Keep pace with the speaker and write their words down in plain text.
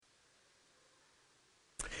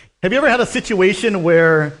Have you ever had a situation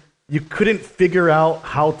where you couldn't figure out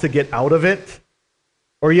how to get out of it?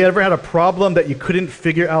 Or you ever had a problem that you couldn't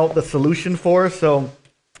figure out the solution for? So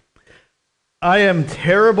I am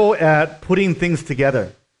terrible at putting things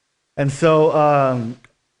together. And so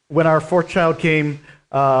when our fourth child came,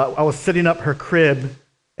 I was setting up her crib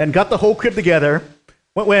and got the whole crib together.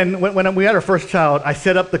 When we had our first child, I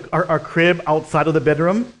set up our crib outside of the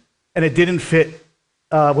bedroom, and it didn't fit.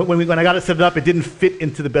 When I got it set up, it didn't fit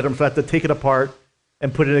into the bedroom, so I had to take it apart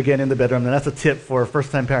and put it again in the bedroom. And that's a tip for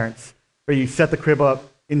first-time parents, where you set the crib up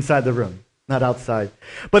inside the room, not outside.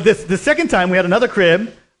 But the second time, we had another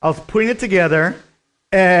crib. I was putting it together,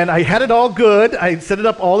 and I had it all good. I set it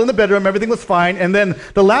up all in the bedroom. Everything was fine. And then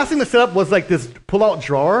the last thing to set up was like this pull-out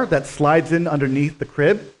drawer that slides in underneath the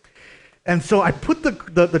crib. And so I put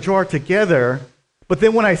the drawer together, but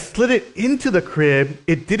then when I slid it into the crib,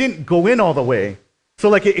 it didn't go in all the way. So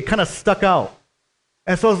like it kind of stuck out.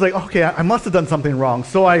 And so I was like, okay, I must have done something wrong.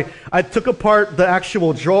 So I took apart the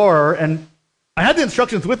actual drawer, and I had the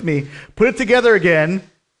instructions with me, put it together again,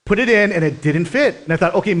 put it in, and it didn't fit. And I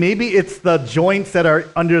thought, okay, maybe it's the joints that are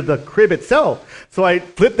under the crib itself. So I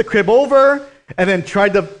flipped the crib over and then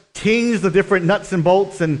tried to change the different nuts and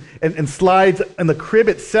bolts and slides in the crib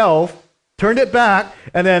itself, turned it back,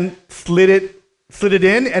 and then slid it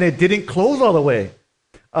in, and it didn't close all the way.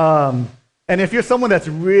 And if you're someone that's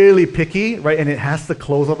really picky, right, and it has to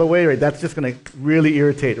close all the way, right, that's just going to really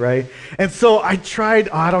irritate, right? And so I tried,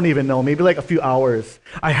 I don't even know, maybe like a few hours.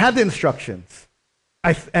 I had the instructions.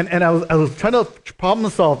 I was trying to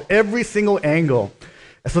problem solve every single angle.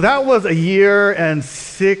 So that was a year and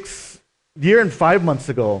 5 months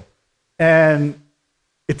ago. And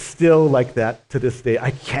it's still like that to this day.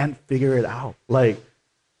 I can't figure it out. And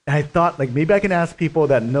I thought, maybe I can ask people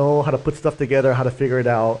that know how to put stuff together, how to figure it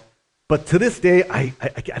out. But to this day, I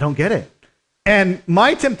don't get it. And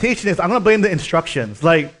my temptation is I'm going to blame the instructions.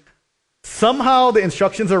 Somehow the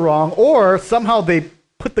instructions are wrong, or somehow they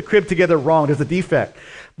put the crib together wrong. There's a defect.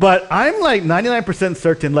 But I'm 99%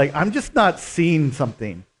 certain, I'm just not seeing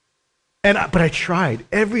something. But I tried.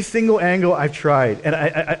 Every single angle I've tried. And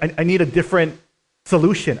I need a different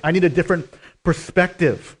solution. I need a different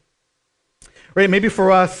perspective. Right? Maybe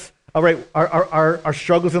for us, all right, our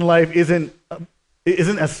struggles in life isn't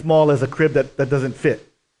as small as a crib that doesn't fit.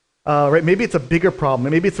 Right? Maybe it's a bigger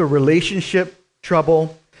problem. Maybe it's a relationship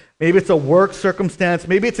trouble. Maybe it's a work circumstance.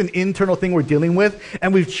 Maybe it's an internal thing we're dealing with,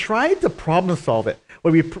 and we've tried to problem solve it.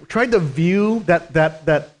 Where we've tried to view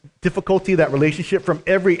that difficulty, that relationship from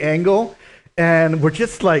every angle, and we're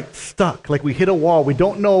just stuck. We hit a wall. We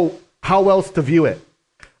don't know how else to view it.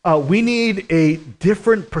 We need a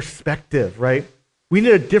different perspective, right? We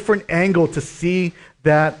need a different angle to see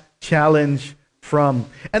that challenge from.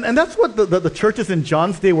 And that's what the churches in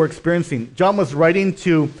John's day were experiencing. John was writing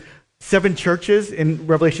to 7 churches in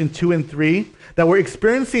Revelation 2 and 3 that were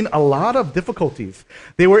experiencing a lot of difficulties.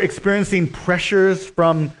 They were experiencing pressures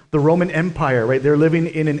from the Roman Empire, right? They're living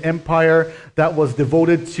in an empire that was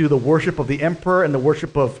devoted to the worship of the emperor and the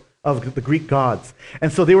worship of the Greek gods.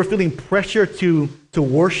 And so they were feeling pressure to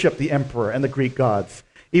worship the emperor and the Greek gods.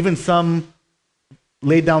 Even some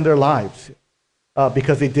laid down their lives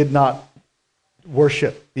because they did not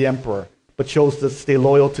worship the emperor, but chose to stay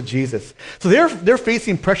loyal to Jesus. So they're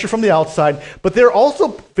facing pressure from the outside, but they're also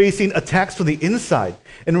facing attacks from the inside.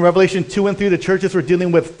 In Revelation 2 and 3, the churches were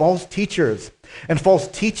dealing with false teachers and false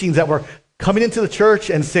teachings that were coming into the church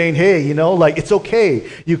and saying, hey, it's okay.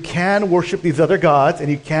 You can worship these other gods and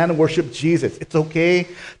you can worship Jesus. It's okay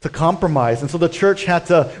to compromise. And so the church had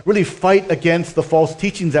to really fight against the false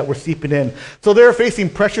teachings that were seeping in. So they're facing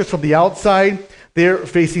pressures from the outside. They're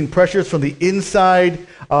facing pressures from the inside.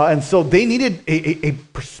 And so they needed a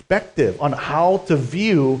perspective on how to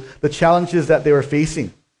view the challenges that they were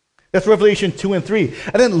facing. That's Revelation 2 and 3.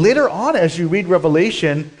 And then later on, as you read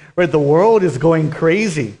Revelation, right, the world is going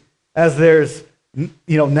crazy as there's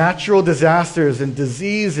natural disasters and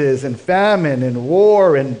diseases and famine and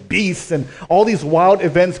war and beasts and all these wild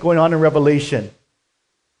events going on in Revelation.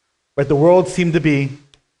 Right, the world seemed to be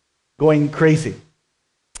going crazy.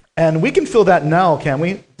 And we can feel that now, can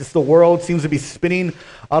we? Just the world seems to be spinning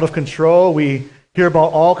out of control. We hear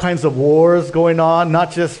about all kinds of wars going on,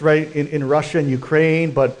 not just right in Russia and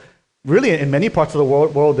Ukraine, but really in many parts of the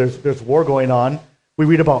world there's war going on. We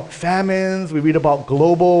read about famines. We read about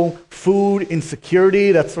global food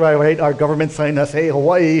insecurity. That's why, right, our government's telling us, hey,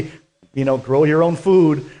 Hawaii, grow your own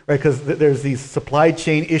food, right? Because there's these supply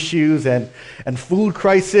chain issues and food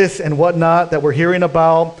crisis and whatnot that we're hearing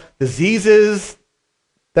about, diseases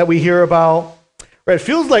that we hear about. Right? It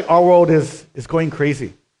feels like our world is going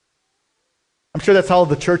crazy. I'm sure that's how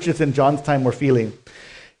the churches in John's time were feeling.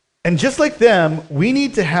 And just like them, we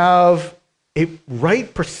need to have a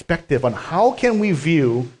right perspective on how can we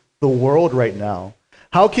view the world right now.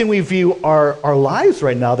 How can we view our lives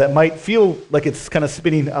right now that might feel like it's kind of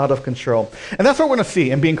spinning out of control? And that's what we're going to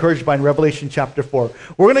see and be encouraged by in Revelation chapter 4.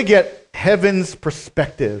 We're going to get heaven's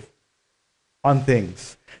perspective on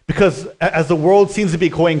things. Because as the world seems to be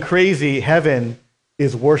going crazy, heaven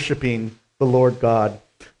is worshiping the Lord God.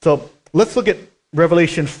 So let's look at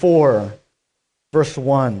Revelation 4, verse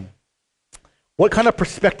 1. What kind of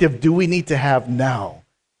perspective do we need to have now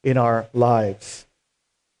in our lives?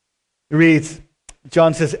 It reads,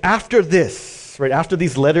 John says, after this, right, after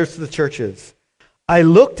these letters to the churches, I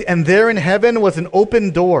looked, and there in heaven was an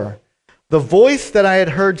open door. The voice that I had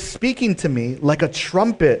heard speaking to me like a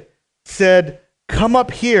trumpet said, come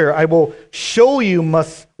up here, I will show you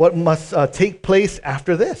what must take place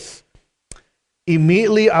after this.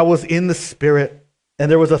 Immediately I was in the Spirit,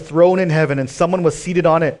 and there was a throne in heaven, and someone was seated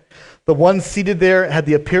on it. The one seated there had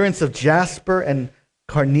the appearance of jasper and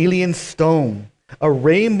carnelian stone. A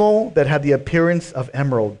rainbow that had the appearance of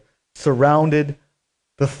emerald surrounded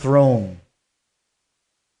the throne.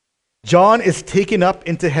 John is taken up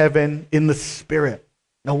into heaven in the Spirit.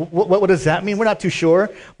 Now, what does that mean? We're not too sure,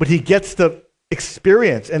 but he gets to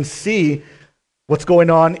experience and see what's going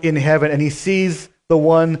on in heaven, and he sees the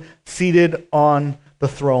one seated on the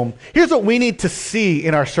throne. Here's what we need to see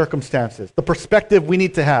in our circumstances, the perspective we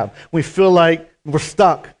need to have. We feel like we're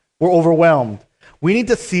stuck, we're overwhelmed. We need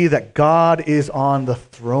to see that God is on the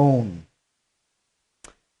throne.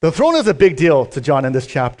 The throne is a big deal to John in this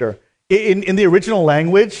chapter. In the original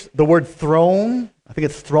language, the word throne, I think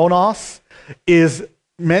it's thronos, is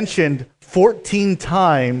mentioned 14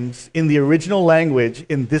 times in the original language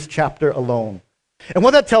in this chapter alone. And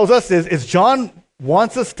what that tells us is John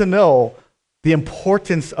wants us to know the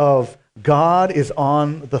importance of God is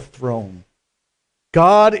on the throne.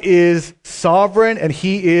 God is sovereign and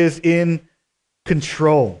he is in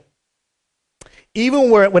control. Even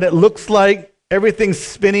when it looks like everything's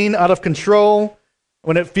spinning out of control,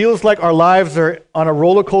 when it feels like our lives are on a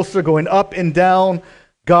roller coaster going up and down,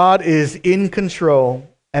 God is in control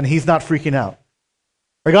and he's not freaking out.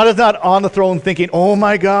 Or God is not on the throne thinking, oh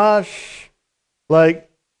my gosh, like,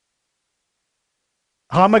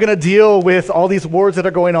 how am I going to deal with all these wars that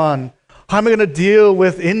are going on? How am I going to deal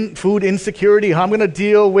with food insecurity? How am I going to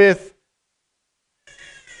deal with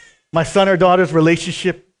my son or daughter's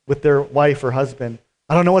relationship with their wife or husband?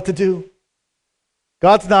 I don't know what to do.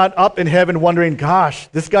 God's not up in heaven wondering, gosh,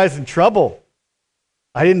 this guy's in trouble.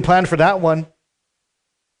 I didn't plan for that one.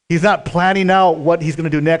 He's not planning out what he's going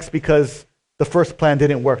to do next because the first plan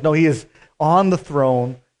didn't work. No, he is on the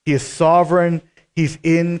throne. He is sovereign. He's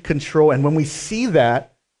in control. And when we see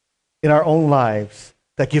that in our own lives,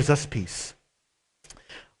 that gives us peace. A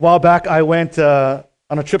while back, I went on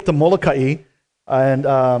a trip to Molokai,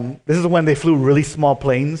 and this is when they flew really small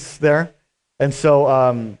planes there. And so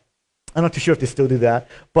I'm not too sure if they still do that,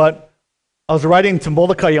 but I was riding to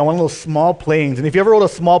Molokai on one of those small planes. And if you ever rode a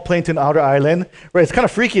small plane to an outer island, right, it's kind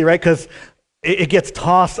of freaky, right? Because it gets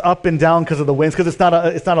tossed up and down because of the winds, because it's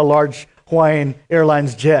not a large Hawaiian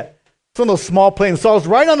Airlines jet. It's one of those small planes. So I was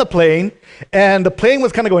riding on the plane, and the plane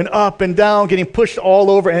was kind of going up and down, getting pushed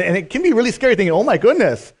all over. And it can be really scary thinking, oh my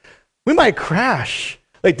goodness, we might crash.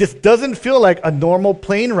 Like, this doesn't feel like a normal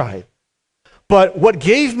plane ride. But what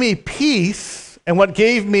gave me peace and what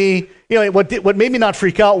gave me, what made me not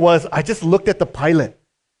freak out was I just looked at the pilot.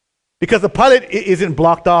 Because the pilot isn't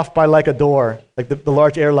blocked off by like a door, like the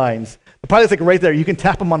large airlines. The pilot's like right there. You can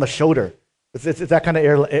tap him on the shoulder. It's that kind of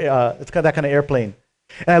it's that kind of airplane.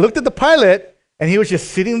 And I looked at the pilot, and he was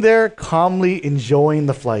just sitting there calmly enjoying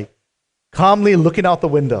the flight, calmly looking out the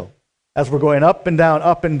window as we're going up and down,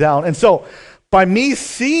 up and down. And so by me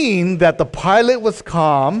seeing that the pilot was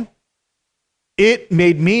calm, it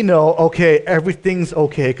made me know, okay, everything's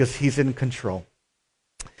okay because he's in control.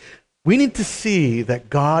 We need to see that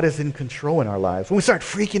God is in control in our lives. When we start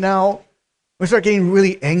freaking out, when we start getting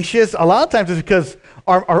really anxious, a lot of times it's because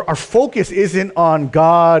our focus isn't on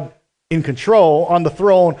God in control, on the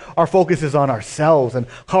throne. Our focus is on ourselves and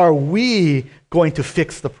how are we going to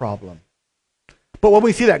fix the problem. But when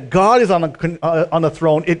we see that God is on the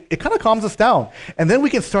throne, it kind of calms us down. And then we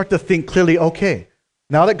can start to think clearly, okay,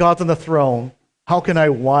 now that God's on the throne, how can I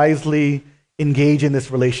wisely engage in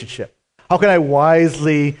this relationship? How can I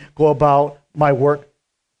wisely go about my work,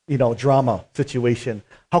 drama situation?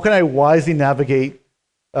 How can I wisely navigate,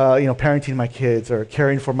 parenting my kids or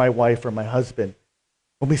caring for my wife or my husband?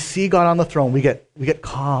 When we see God on the throne, we get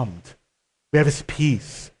calmed. We have his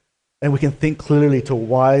peace, and we can think clearly to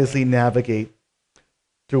wisely navigate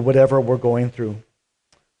through whatever we're going through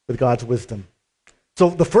with God's wisdom. So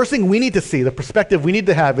the first thing we need to see, the perspective we need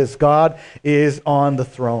to have is God is on the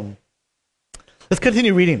throne. Let's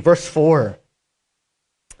continue reading. Verse 4.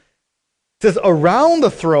 It says, around the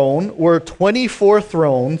throne were 24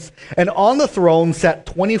 thrones, and on the throne sat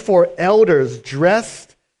 24 elders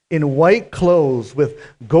dressed in white clothes with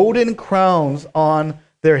golden crowns on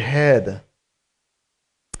their head.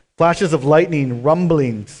 Flashes of lightning,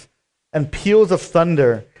 rumblings, and peals of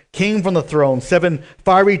thunder came from the throne. 7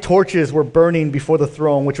 fiery torches were burning before the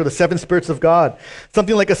throne, which were the 7 spirits of God.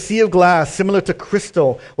 Something like a sea of glass, similar to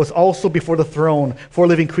crystal, was also before the throne. 4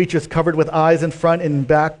 living creatures covered with eyes in front and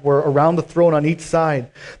back were around the throne on each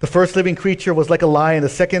side. The first living creature was like a lion. The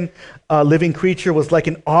second living creature was like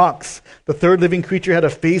an ox. The third living creature had a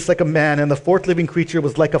face like a man. And the fourth living creature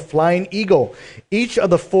was like a flying eagle. Each of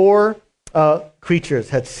the 4 creatures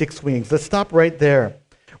had 6 wings. Let's stop right there.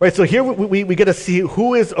 Right, so here we get to see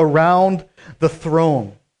who is around the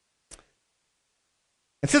throne.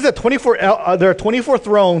 It says that there are 24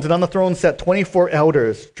 thrones, and on the throne sat 24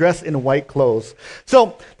 elders dressed in white clothes.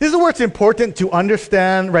 So this is where it's important to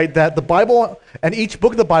understand, right, that the Bible and each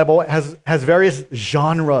book of the Bible has various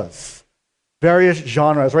genres.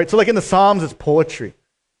 Right? So like in the Psalms, it's poetry.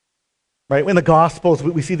 Right? In the Gospels,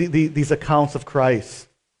 we see these accounts of Christ.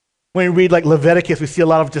 When we read like Leviticus, we see a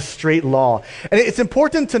lot of just straight law. And it's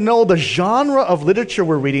important to know the genre of literature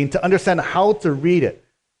we're reading to understand how to read it.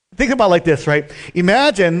 Think about it like this, right?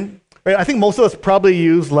 Imagine, right, I think most of us probably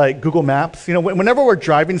use like Google Maps. You know, whenever we're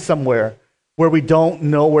driving somewhere where we don't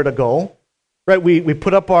know where to go, right, we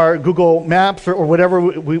put up our Google Maps or whatever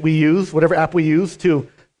we use, whatever app we use to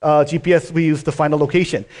GPS we use to find a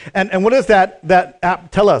location. And what does that app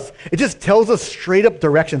tell us? It just tells us straight up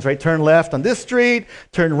directions, right? Turn left on this street,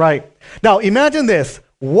 turn right. Now imagine this.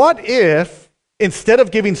 What if instead of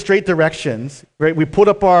giving straight directions, right, we put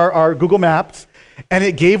up our Google Maps and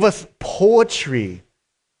it gave us poetry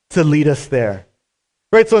to lead us there?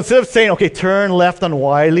 Right? So instead of saying, okay, turn left on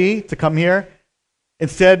Wiley to come here,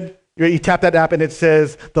 instead you tap that app and it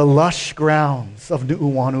says, the lush grounds of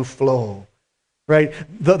Nu'uanu flow. Right?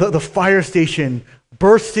 The fire station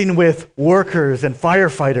bursting with workers and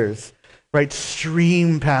firefighters, right,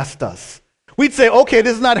 stream past us. We'd say, okay,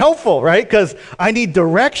 this is not helpful, right? Because I need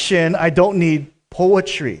direction, I don't need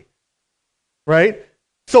poetry, right?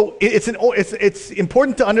 So it's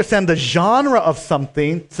important to understand the genre of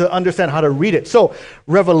something to understand how to read it. So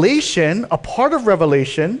Revelation, a part of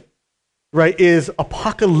Revelation, right, is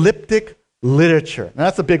apocalyptic literature. Now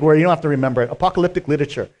that's a big word. You don't have to remember it. Apocalyptic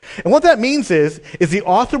literature. And what that means is the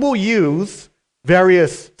author will use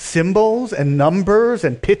various symbols and numbers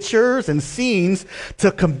and pictures and scenes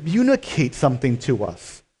to communicate something to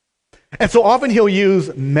us. And so often he'll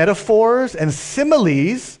use metaphors and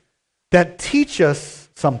similes that teach us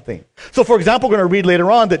something. So for example, we're going to read later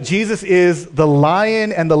on that Jesus is the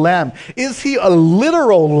lion and the lamb. Is he a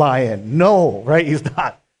literal lion? No, right? He's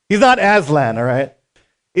not. He's not Aslan, all right?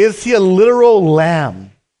 Is he a literal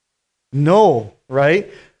lamb? No, right?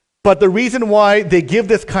 But the reason why they give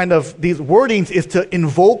this kind of these wordings is to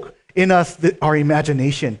invoke in us our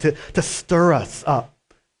imagination, to stir us up.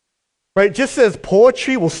 Right? Just as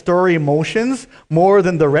poetry will stir emotions more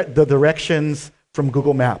than the directions from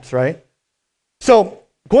Google Maps, right? So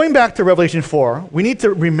going back to Revelation 4, we need to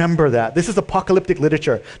remember that. This is apocalyptic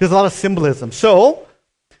literature. There's a lot of symbolism. So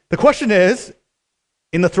the question is,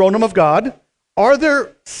 in the throne room of God, are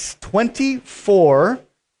there 24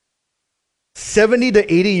 70 to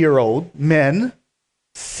 80-year-old men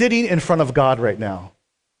sitting in front of God right now?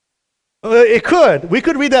 It could. We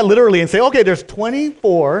could read that literally and say, okay, there's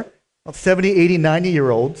 24 70, 80,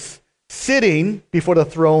 90-year-olds sitting before the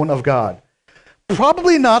throne of God.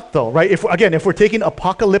 Probably not, though, right? If we're taking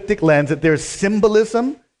apocalyptic lens, that there's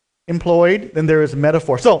symbolism employed, then there is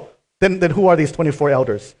metaphor. So then who are these 24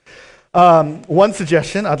 elders? One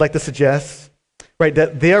suggestion I'd like to suggest, right,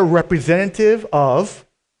 that they are representative of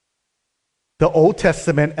the Old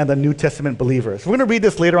Testament and the New Testament believers. We're going to read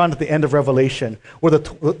this later on at the end of Revelation, where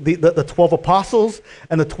the 12 apostles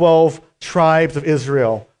and the 12 tribes of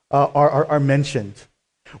Israel are mentioned.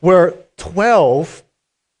 Where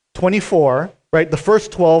 24, right, the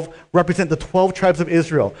first 12 represent the 12 tribes of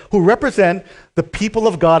Israel, who represent the people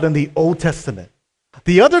of God in the Old Testament.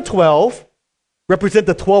 The other 12 represent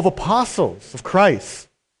the 12 apostles of Christ.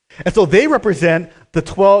 And so they represent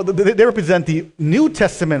the New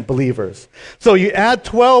Testament believers. So you add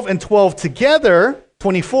 12 and 12 together,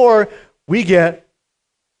 24, we get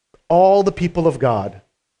all the people of God.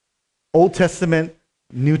 Old Testament,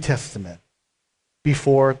 New Testament,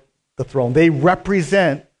 before the throne. They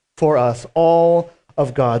represent for us all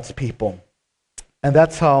of God's people. And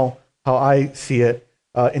that's how I see it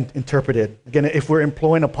interpreted. Again, if we're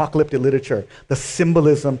employing apocalyptic literature, the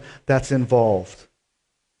symbolism that's involved.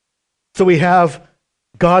 So we have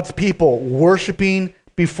God's people worshiping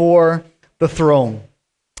before the throne.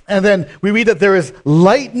 And then we read that there is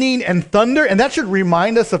lightning and thunder, and that should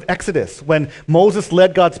remind us of Exodus, when Moses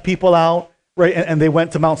led God's people out, right, and they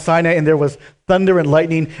went to Mount Sinai, and there was thunder and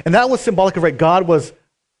lightning, and that was symbolic of, right, God was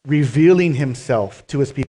revealing himself to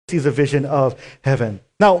his people. He sees a vision of heaven.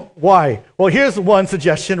 Now, why? Well, here's one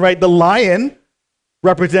suggestion, right? The lion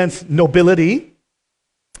represents nobility.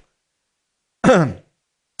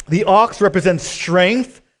 The ox represents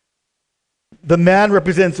strength. The man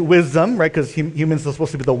represents wisdom, right? Because humans are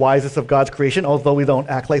supposed to be the wisest of God's creation, although we don't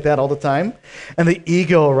act like that all the time. And the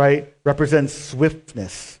eagle, right, represents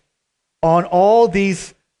swiftness. On all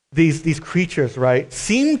these creatures, right,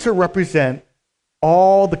 seem to represent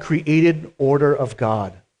all the created order of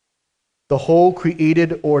God. The whole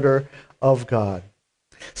created order of God.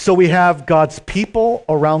 So we have God's people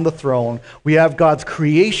around the throne. We have God's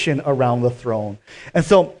creation around the throne. And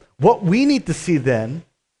so what we need to see then,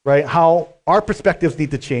 right, how our perspectives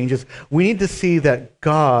need to change is we need to see that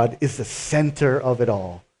God is the center of it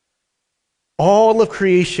all. All of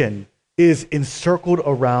creation is encircled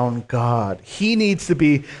around God. He needs to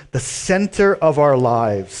be the center of our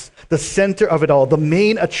lives, the center of it all, the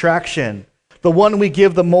main attraction, the one we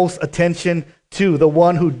give the most attention to, the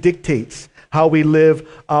one who dictates how we live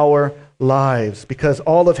our lives, because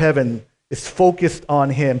all of heaven is focused on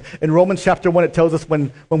him. In Romans chapter 1, it tells us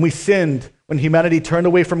when we sinned, when humanity turned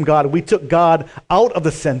away from God, we took God out of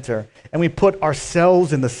the center and we put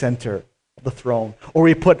ourselves in the center of the throne. Or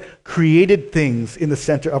we put created things in the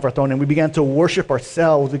center of our throne and we began to worship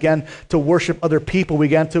ourselves, we began to worship other people, we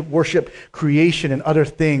began to worship creation and other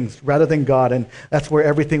things rather than God. And that's where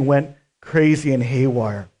everything went crazy and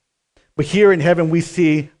haywire. But here in heaven, we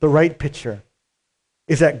see the right picture,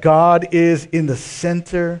 is that God is in the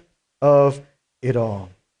center of it all.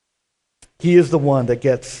 He is the one that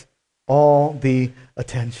gets all the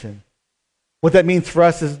attention. What that means for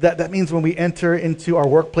us is that means when we enter into our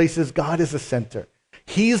workplaces, God is the center.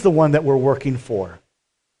 He's the one that we're working for.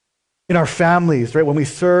 In our families, right, when we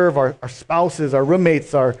serve our spouses, our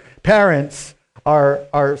roommates, our parents,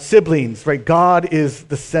 our siblings, right, God is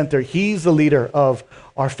the center. He's the leader of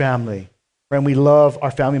our family. And we love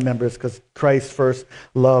our family members because Christ first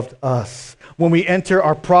loved us. When we enter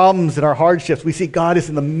our problems and our hardships, we see God is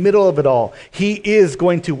in the middle of it all. He is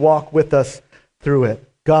going to walk with us through it.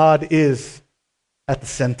 God is at the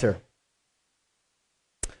center.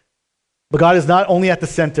 But God is not only at the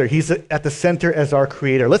center, he's at the center as our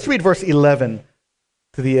creator. Let's read verse 11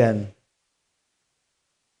 to the end.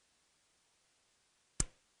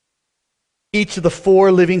 Each of the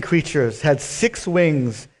four living creatures had 6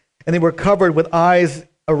 wings, and they were covered with eyes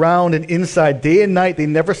around and inside. Day and night they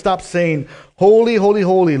never stopped saying, "Holy, holy,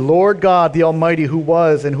 holy, Lord God, the Almighty, who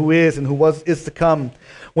was and who is to come."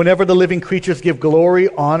 Whenever the living creatures give glory,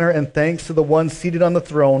 honor, and thanks to the one seated on the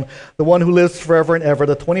throne, the one who lives forever and ever,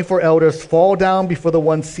 the 24 elders fall down before the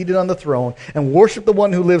one seated on the throne and worship the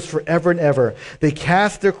one who lives forever and ever. They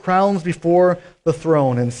cast their crowns before the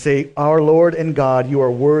throne and say, "Our Lord and God, you are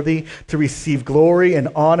worthy to receive glory and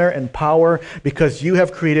honor and power, because you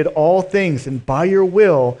have created all things, and by your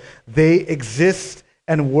will they exist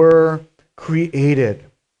and were created."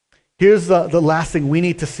 Here's the last thing we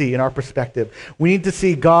need to see in our perspective. We need to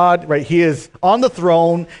see God, right? He is on the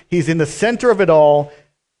throne. He's in the center of it all.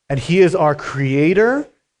 And he is our creator.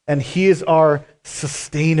 And he is our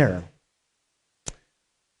sustainer.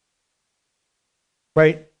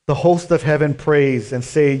 Right? The host of heaven praise and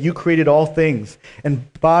say, "You created all things.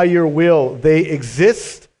 And by your will they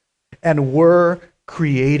exist and were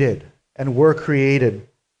created." And were created.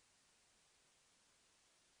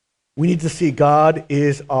 We need to see God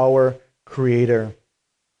is our creator.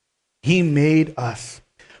 He made us.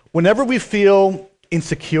 Whenever we feel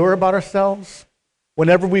insecure about ourselves,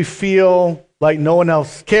 whenever we feel like no one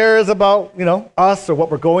else cares about, us or what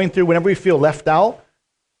we're going through, whenever we feel left out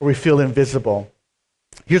or we feel invisible,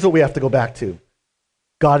 here's what we have to go back to.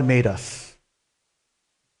 God made us.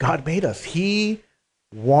 God made us. He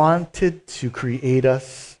wanted to create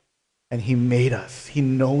us, and he made us. He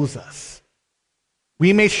knows us.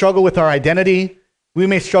 We may struggle with our identity. We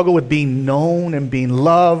may struggle with being known and being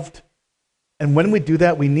loved. And when we do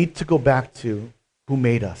that, we need to go back to who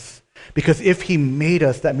made us. Because if he made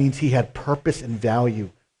us, that means he had purpose and value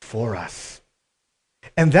for us.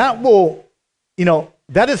 And that will,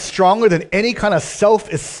 that is stronger than any kind of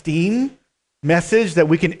self-esteem message that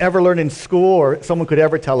we can ever learn in school or someone could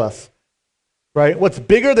ever tell us. Right? What's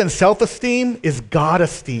bigger than self-esteem is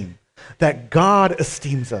God-esteem. That God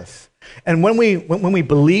esteems us. And when we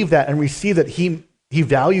believe that and receive that he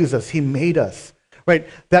values us, he made us, right?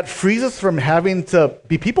 That frees us from having to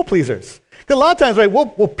be people pleasers. Because a lot of times, right,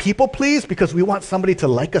 we'll people please because we want somebody to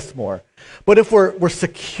like us more. But if we're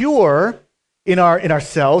secure in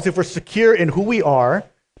ourselves, if we're secure in who we are,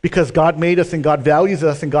 because God made us and God values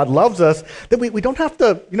us and God loves us, then we don't have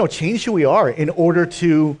to, change who we are in order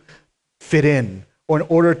to fit in or in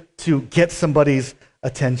order to get somebody's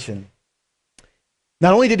attention.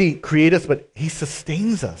 Not only did he create us, but he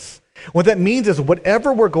sustains us. What that means is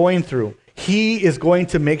whatever we're going through, he is going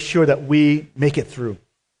to make sure that we make it through.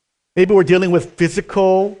 Maybe we're dealing with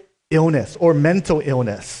physical illness or mental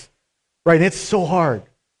illness, right? And it's so hard.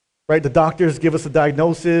 Right? The doctors give us a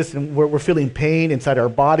diagnosis and we're feeling pain inside our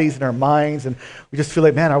bodies and our minds, and we just feel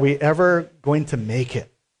like, man, are we ever going to make it?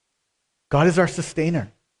 God is our sustainer.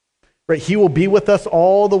 Right? He will be with us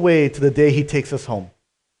all the way to the day he takes us home.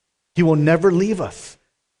 He will never leave us.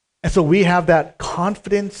 And so we have that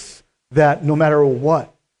confidence that no matter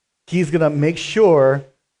what, he's going to make sure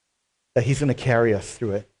that he's going to carry us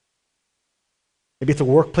through it. Maybe it's a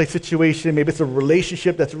workplace situation, maybe it's a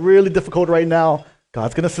relationship that's really difficult right now.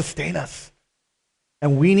 God's going to sustain us.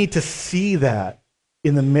 And we need to see that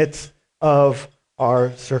in the midst of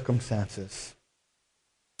our circumstances.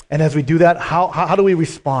 And as we do that, how do we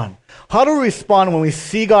respond? How do we respond when we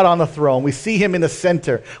see God on the throne? We see him in the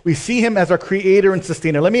center. We see him as our creator and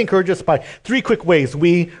sustainer. Let me encourage us by 3 quick ways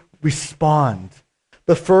we respond.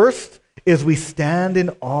 The first is we stand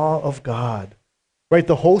in awe of God. Right?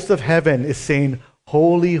 The host of heaven is saying,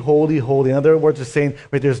 holy, holy, holy. In other words, they're saying,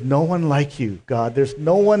 right, there's no one like you, God. There's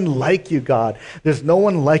no one like you, God. There's no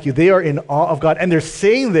one like you. They are in awe of God. And they're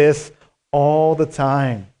saying this all the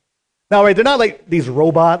time. Now, right, they're not like these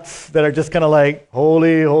robots that are just kind of like,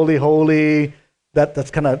 holy, holy, holy.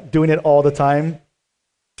 That's kind of doing it all the time.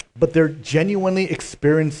 But they're genuinely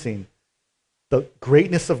experiencing the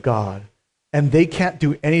greatness of God. And they can't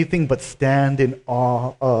do anything but stand in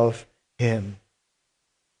awe of him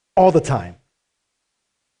all the time.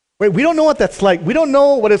 Right? We don't know what that's like. We don't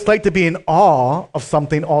know what it's like to be in awe of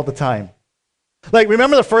something all the time. Like,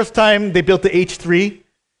 remember the first time they built the H3,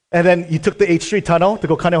 and then you took the H3 tunnel to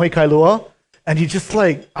go Kaneohe Kailua, and you just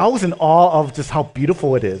I was in awe of just how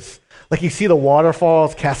beautiful it is. Like, you see the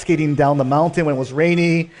waterfalls cascading down the mountain when it was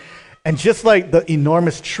rainy, and just like the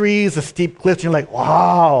enormous trees, the steep cliffs, you're like,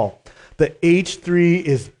 wow, the H3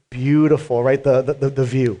 is beautiful, right? The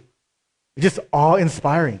view. It's just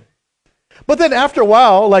awe-inspiring. But then after a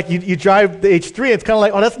while, like you drive the H3, it's kind of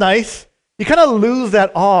like, oh, that's nice. You kind of lose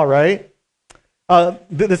that awe, right?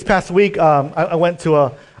 This past week, I went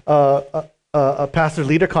to a pastor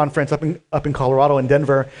leader conference up in Colorado, in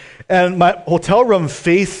Denver, and my hotel room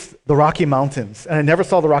faced the Rocky Mountains, and I never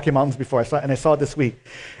saw the Rocky Mountains before. I saw it this week,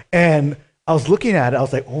 and I was looking at it. I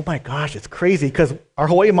was like, oh my gosh, it's crazy because our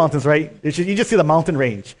Hawaii mountains, right? You just see the mountain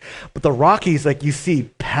range, but the Rockies, like you see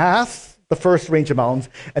past the first range of mountains,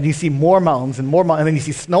 and you see more mountains and more mountains, and then you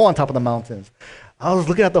see snow on top of the mountains. I was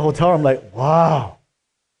looking at the hotel room like, wow,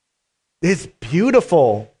 it's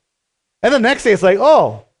beautiful. And the next day it's like,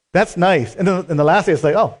 oh, that's nice. And then the last day it's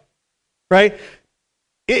like, oh, right?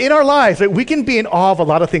 In our lives, right, we can be in awe of a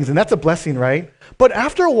lot of things, and that's a blessing, right? But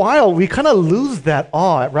after a while, we kind of lose that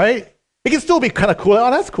awe, right? It can still be kind of cool.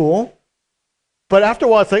 Oh, that's cool. But after a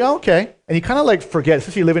while, it's like, oh, okay. And you kind of forget,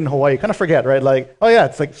 especially you live in Hawaii, you kind of forget, right? Like, oh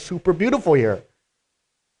yeah, it's super beautiful here.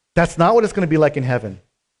 That's not what it's going to be like in heaven.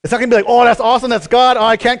 It's not going to be like, oh, that's awesome, that's God, oh,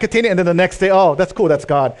 I can't contain it. And then the next day, oh, that's cool, that's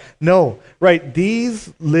God. No, right?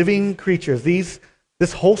 These living creatures,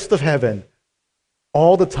 this host of heaven,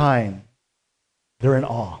 all the time, they're in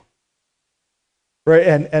awe. Right?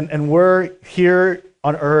 And we're here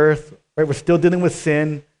on earth, right? We're still dealing with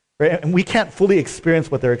sin, right? And we can't fully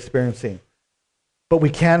experience what they're experiencing. But we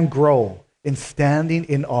can grow in standing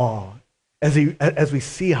in awe as we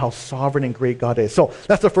see how sovereign and great God is. So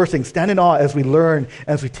that's the first thing. Stand in awe as we learn,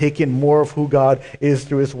 as we take in more of who God is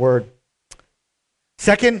through his word.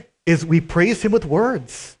 Second is we praise him with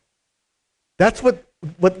words. That's what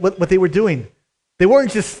they were doing. They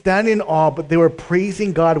weren't just standing in awe, but they were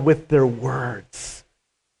praising God with their words.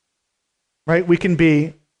 Right?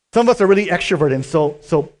 Some of us are really extroverted,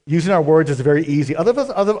 so using our words is very easy. Others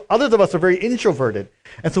of us are very introverted,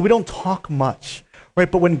 and so we don't talk much,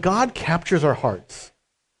 right? But when God captures our hearts,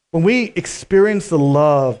 when we experience the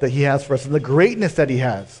love that he has for us and the greatness that he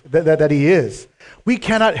has, that he is, we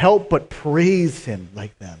cannot help but praise him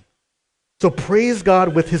like that. So praise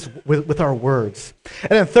God with our words.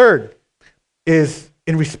 And then third is,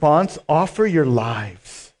 in response, offer your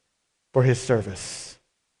lives for his service.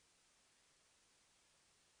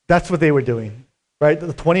 That's what they were doing. right?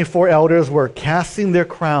 The 24 elders were casting their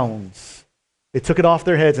crowns. They took it off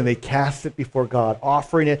their heads and they cast it before God,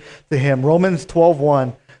 offering it to him. Romans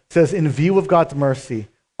 12:1 says, in view of God's mercy,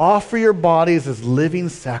 offer your bodies as living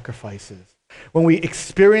sacrifices. When we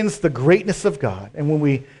experience the greatness of God and when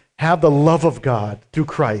we have the love of God through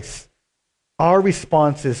Christ, our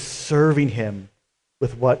response is serving him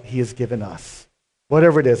with what he has given us.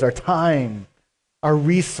 Whatever it is, our time, our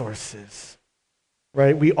resources,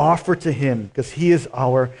 right? We offer to him because he is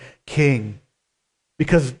our king.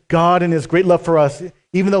 Because God in his great love for us,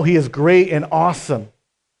 even though he is great and awesome,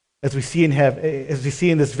 as we see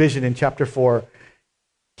in this vision in chapter 4,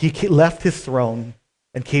 he left his throne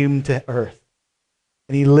and came to earth.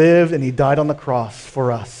 And he lived and he died on the cross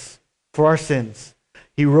for us, for our sins.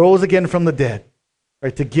 He rose again from the dead,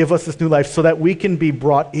 right, to give us this new life so that we can be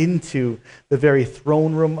brought into the very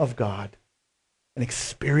throne room of God and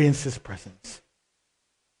experience his presence.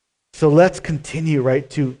 So let's continue, right,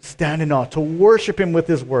 to stand in awe, to worship him with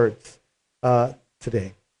his words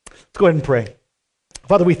today. Let's go ahead and pray.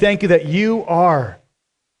 Father, we thank you that you are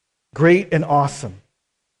great and awesome,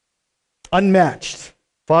 unmatched,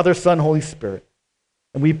 Father, Son, Holy Spirit.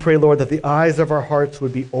 And we pray, Lord, that the eyes of our hearts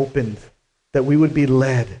would be opened, that we would be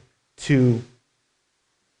led to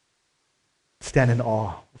stand in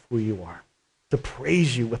awe of who you are, to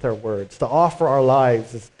praise you with our words, to offer our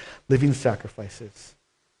lives as living sacrifices.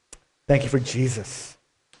 Thank you for Jesus.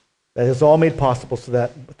 That is all made possible so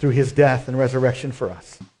that through his death and resurrection for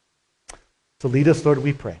us. So lead us, Lord,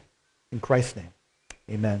 we pray. In Christ's name,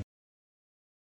 amen.